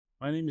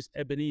My name is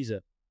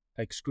Ebenezer,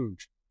 like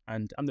Scrooge,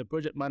 and I'm the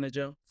project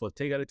manager for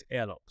Tegalit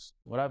Aerlox.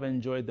 What I've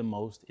enjoyed the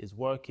most is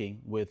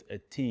working with a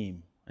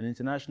team, an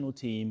international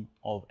team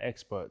of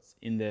experts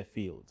in their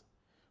field,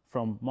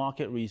 from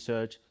market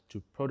research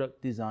to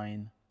product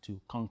design to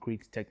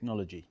concrete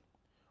technology.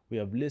 We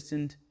have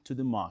listened to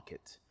the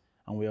market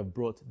and we have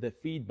brought the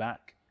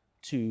feedback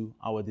to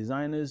our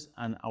designers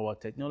and our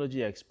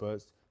technology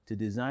experts to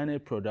design a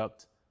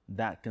product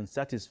that can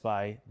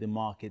satisfy the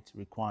market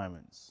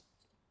requirements.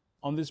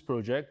 On this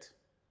project,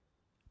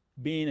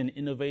 being an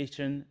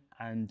innovation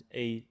and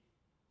a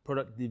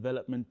product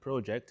development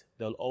project,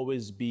 there'll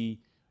always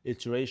be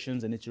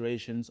iterations and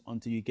iterations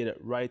until you get it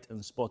right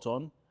and spot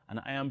on.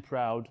 And I am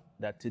proud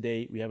that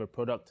today we have a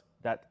product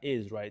that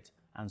is right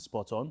and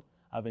spot on.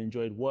 I've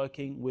enjoyed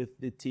working with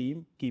the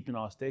team, keeping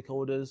our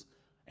stakeholders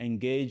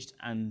engaged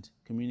and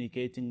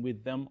communicating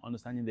with them,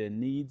 understanding their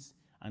needs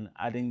and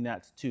adding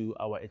that to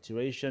our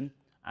iteration.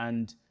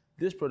 And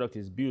this product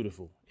is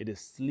beautiful. It is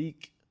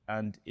sleek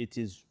and it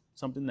is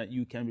something that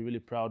you can be really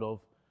proud of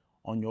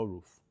on your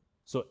roof.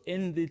 So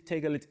in the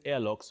Tegalit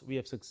Aerlox, we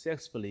have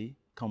successfully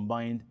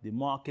combined the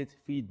market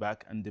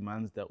feedback and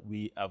demands that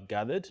we have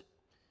gathered.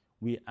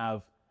 We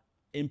have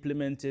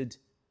implemented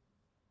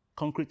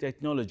concrete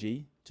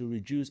technology to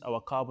reduce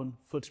our carbon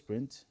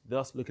footprint,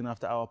 thus looking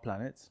after our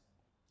planet.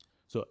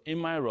 So in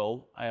my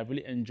role, I have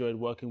really enjoyed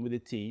working with the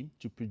team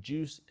to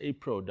produce a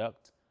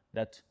product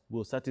that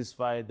will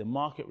satisfy the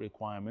market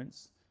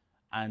requirements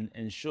and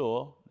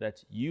ensure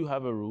that you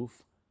have a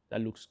roof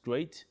that looks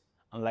great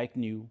and like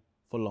new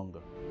for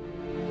longer.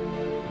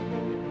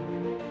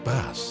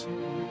 Braas.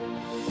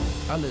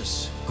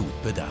 Alles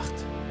gut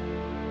bedacht.